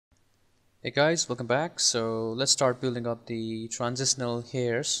Hey guys, welcome back. So let's start building up the transitional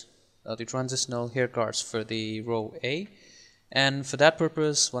hairs, the transitional hair cards for the row A. And for that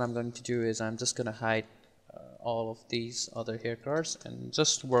purpose, what I'm going to do is I'm just going to hide all of these other hair cards and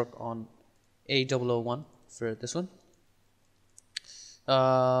just work on A001 for this one.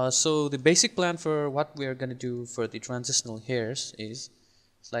 So the basic plan for what we are going to do for the transitional hairs is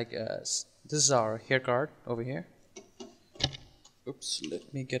it's like this is our hair card over here. Oops,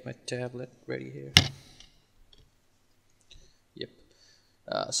 let me get my tablet ready here. Yep.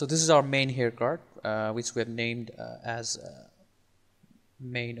 So this is our main hair card, which we have named as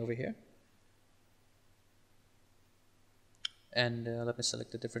main over here. And let me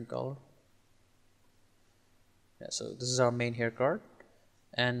select a different color. Yeah, so this is our main hair card.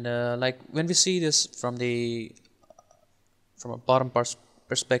 And like when we see this from a bottom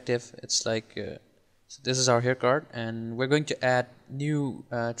perspective, it's like so this is our hair card, and we're going to add new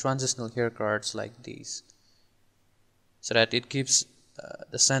transitional hair cards like these, so that it gives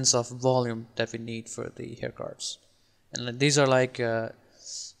the sense of volume that we need for the hair cards. And these are like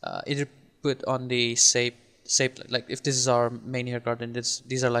either put on the shape like if this is our main hair card, then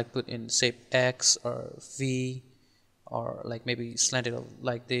these are like put in shape X or V, or like maybe slanted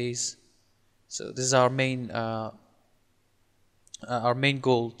like this. So this is our main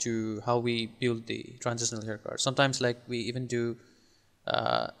goal to how we build the transitional hair card. Sometimes like we even do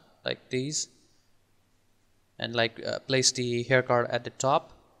like these, and like place the hair card at the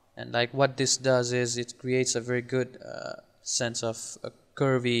top, and like what this does is it creates a very good sense of a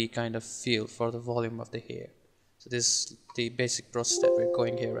curvy kind of feel for the volume of the hair. So this is the basic process that we're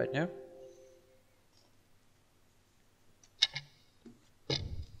going here right now.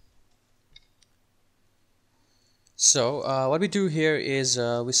 So what we do here is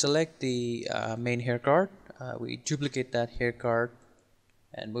we select the main hair card, we duplicate that hair card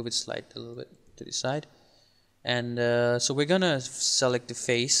and move it slide a little bit to the side, and so we're gonna select the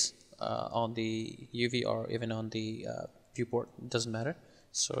face on the UV or even on the viewport, it doesn't matter.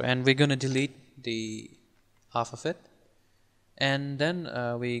 So, and we're gonna delete the half of it, and then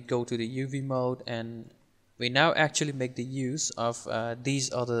we go to the UV mode, and we now actually make the use of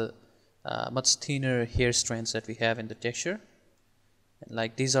these other much thinner hair strands that we have in the texture. And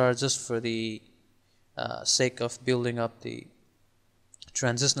like these are just for the sake of building up the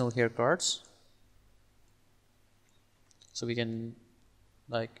transitional hair cards, so we can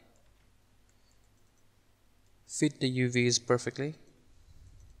like fit the UVs perfectly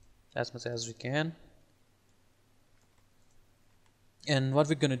as much as we can. And what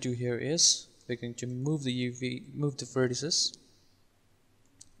we're going to do here is we're going to move the vertices,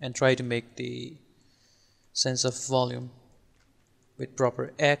 and try to make the sense of volume with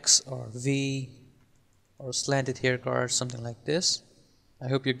proper X or V or slanted hair cards, something like this. I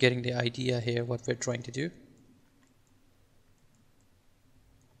hope you're getting the idea here what we're trying to do.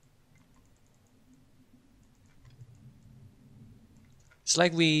 It's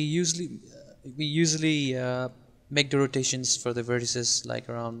like we usually make the rotations for the vertices like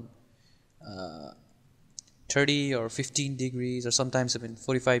around 30 or 15 degrees, or sometimes even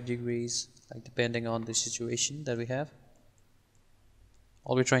 45 degrees, like depending on the situation that we have.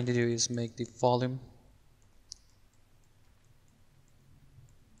 All we're trying to do is make the volume.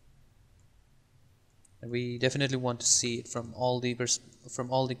 And we definitely want to see it from all the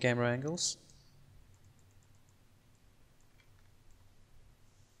camera angles.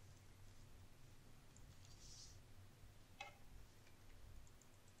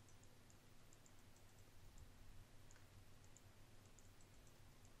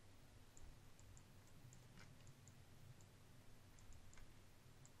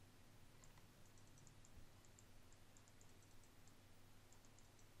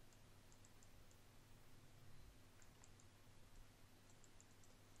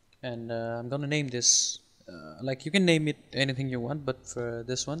 And I'm gonna name this like you can name it anything you want, but for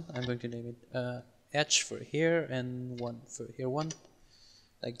this one I'm going to name it H for here and 1 for here 1.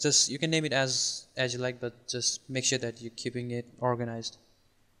 Like just you can name it as you like, but just make sure that you're keeping it organized.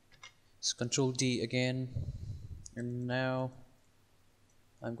 So Control D again, and now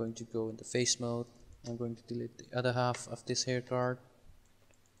I'm going to go into face mode. I'm going to delete the other half of this hair card,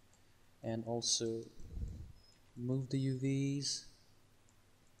 and also move the UVs.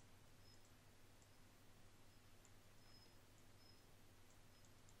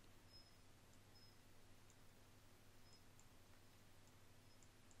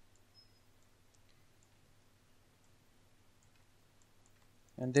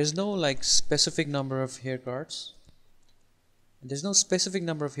 And there's no like specific number of hair cards. There's no specific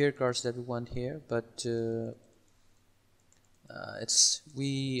number of hair cards that we want here, but It's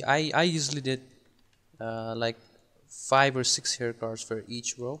we I usually did like 5 or 6 hair cards for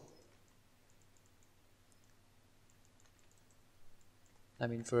each row. I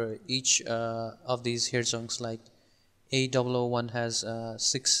mean for each of these hair chunks, like A001 has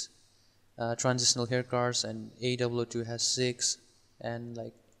 6 transitional hair cards, and A002 has 6, and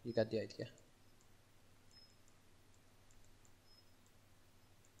like you got the idea.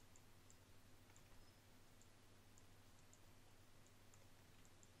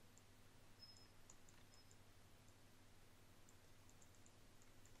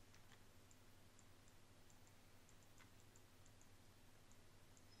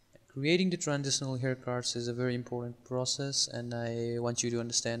 Creating the transitional hair cards is a very important process, and I want you to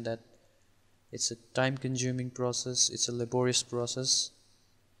understand that it's a time consuming process, it's a laborious process,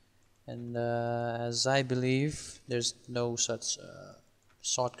 and as I believe there's no such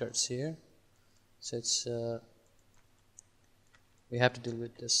shortcuts here. So we have to deal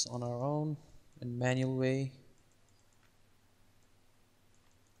with this on our own in manual way.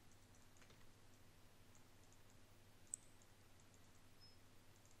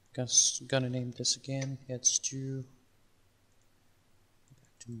 Gonna name this again. It's to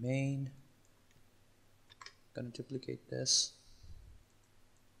main. Gonna duplicate this.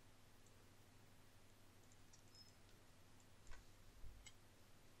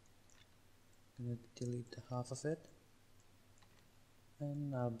 Gonna delete the half of it,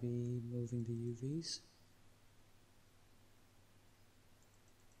 and I'll be moving the UVs.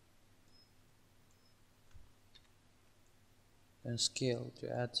 And scale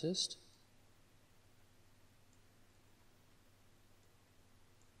to adjust.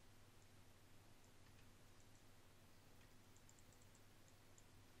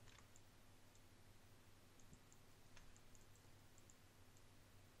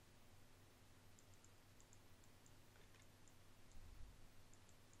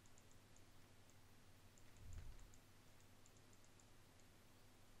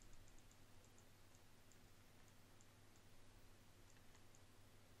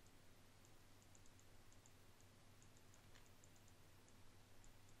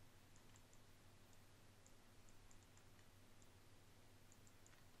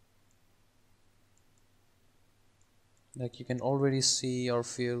 Like you can already see or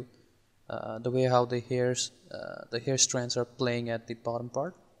feel the way how the hair strands are playing at the bottom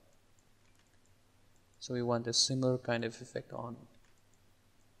part. So we want a similar kind of effect on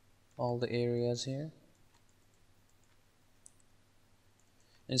all the areas here.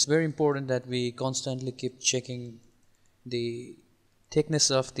 And it's very important that we constantly keep checking the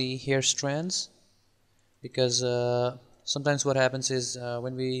thickness of the hair strands, because sometimes what happens is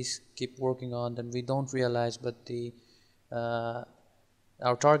when we keep working on them we don't realize, but the uh,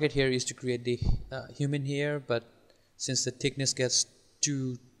 our target here is to create the human hair, but since the thickness gets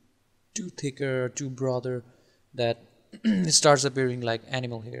too thicker or too broader, that it starts appearing like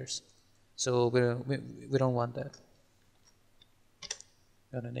animal hairs. So we don't want that.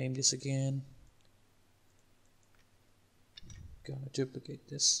 Gonna name this again. Gonna duplicate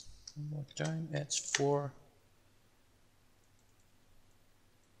this one more time. That's 4.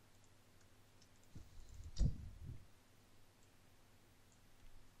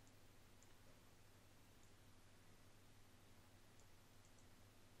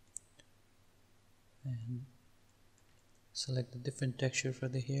 And select a different texture for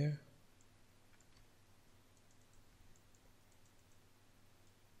the hair.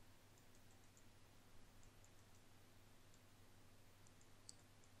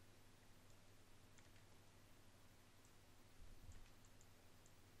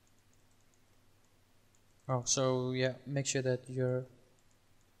 Oh, so yeah, make sure that you're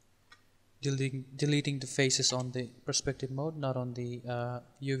deleting the faces on the perspective mode, not on the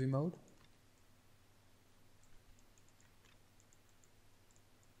UV mode.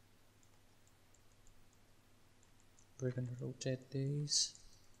 We're gonna rotate these.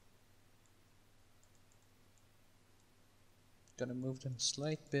 Gonna move them a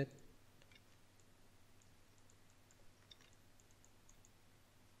slight bit.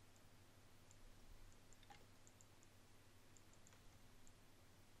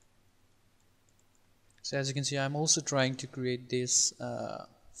 So as you can see, I'm also trying to create this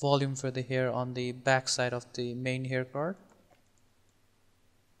volume for the hair on the back side of the main hair card.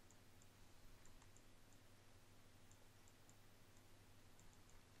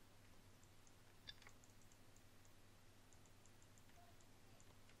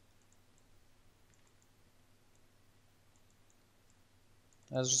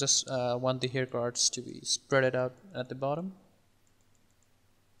 I just want the hair cards to be spread out at the bottom.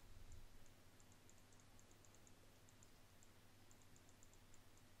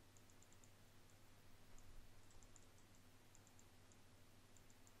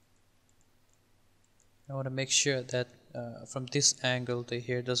 I want to make sure that from this angle the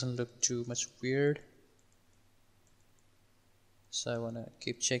hair doesn't look too much weird, so I want to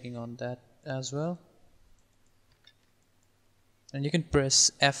keep checking on that as well. And you can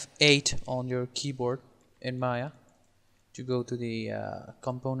press F8 on your keyboard in Maya to go to the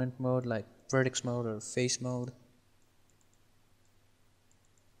component mode like vertex mode or face mode.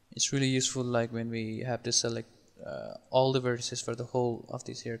 It's really useful like when we have to select all the vertices for the whole of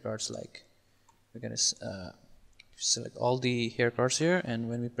these hair cards. Like we're gonna select all the hair cards here, and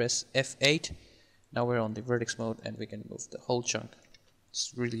when we press F8, now we're on the vertex mode and we can move the whole chunk.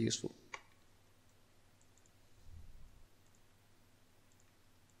 It's really useful.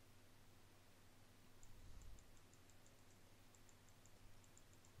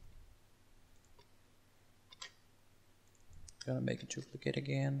 Gonna make a duplicate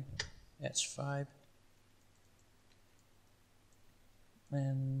again, H5,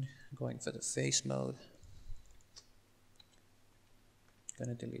 and going for the face mode.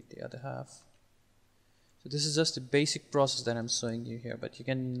 Gonna delete the other half. So this is just the basic process that I'm showing you here, but you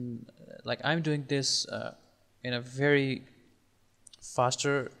can, like I'm doing this in a very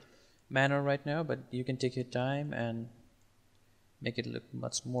faster manner right now, but you can take your time and make it look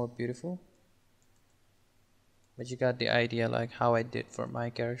much more beautiful. But you got the idea like how I did for my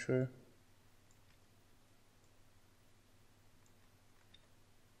character.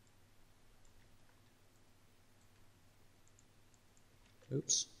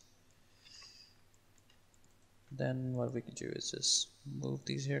 Oops. Then what we can do is just move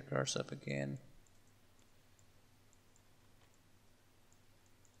these hair cards up again.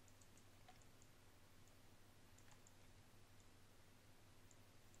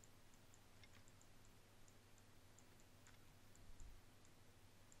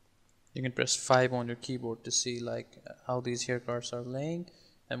 You can press 5 on your keyboard to see like how these hair cards are laying,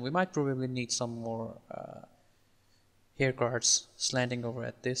 and we might probably need some more hair cards slanting over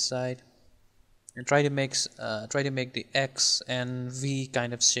at this side. And try to make the X and V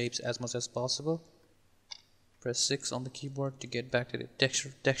kind of shapes as much as possible. Press 6 on the keyboard to get back to the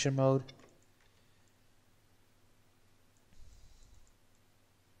texture mode.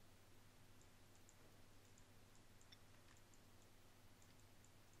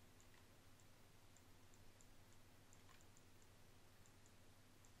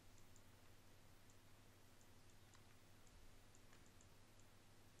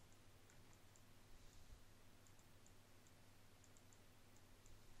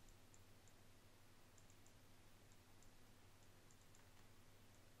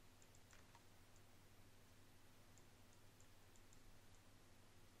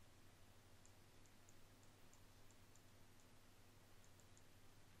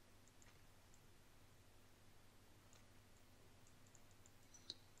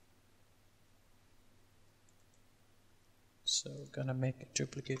 So gonna make a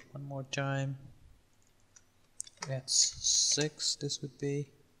duplicate one more time. That's 6, this would be.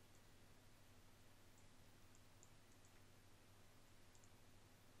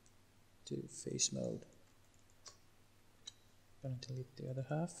 To face mode. Gonna delete the other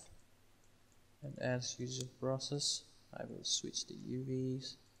half. And as usual process, I will switch the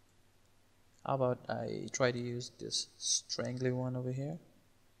UVs. How about I try to use this strangly one over here.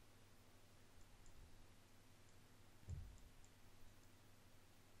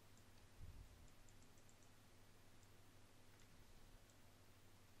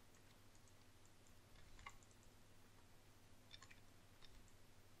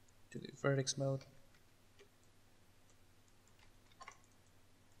 To the vertex mode.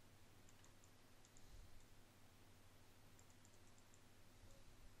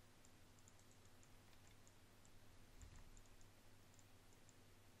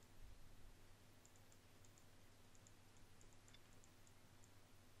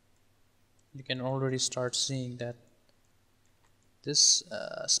 You can already start seeing that this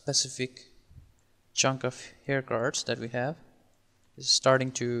specific chunk of hair cards that we have is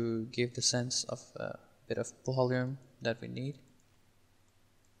starting to give the sense of a bit of volume that we need.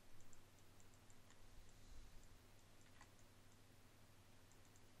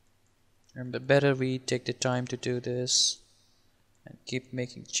 And the better we take the time to do this and keep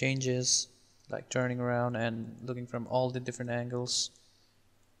making changes, like turning around and looking from all the different angles,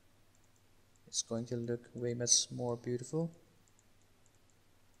 it's going to look way much more beautiful.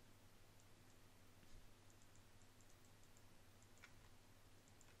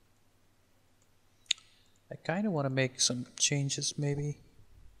 I kind of want to make some changes maybe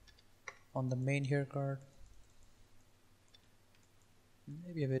on the main hair card.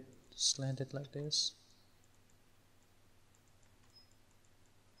 Maybe a bit slanted like this.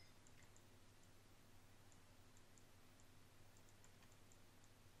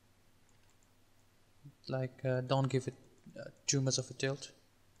 like don't give it too much of a tilt.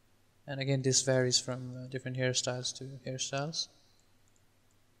 And again, this varies from different hairstyles to hairstyles.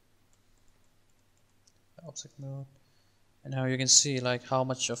 Object mode. And now you can see like how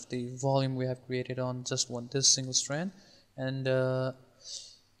much of the volume we have created on just this single strand. And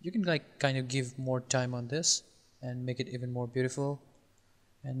you can like kind of give more time on this and make it even more beautiful.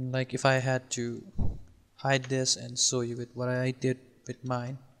 And like if I had to hide this and show you with what I did with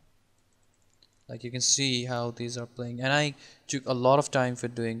mine, like you can see how these are playing, and I took a lot of time for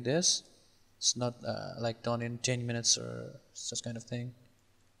doing this. It's not like done in 10 minutes or such kind of thing.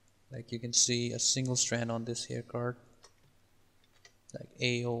 Like you can see a single strand on this hair card, like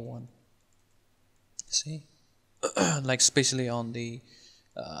A01. See, like especially on the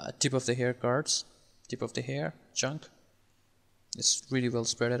tip of the hair cards, tip of the hair chunk. It's really well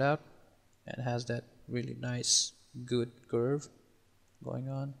spread it out and has that really nice good curve going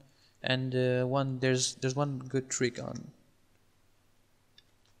on. And there's one good trick on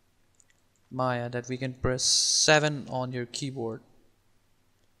Maya, that we can press 7 on your keyboard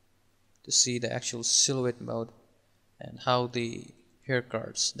to see the actual silhouette mode and how the hair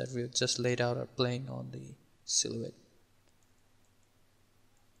cards that we just laid out are playing on the silhouette.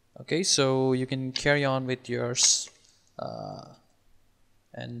 Okay, so you can carry on with yours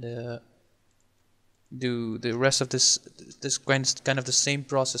and do the rest of this kind of the same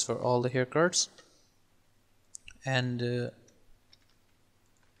process for all the hair cards. And in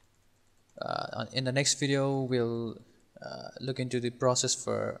the next video we'll look into the process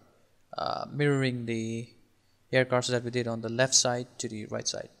for mirroring the hair cards that we did on the left side to the right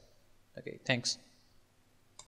side. Okay, thanks.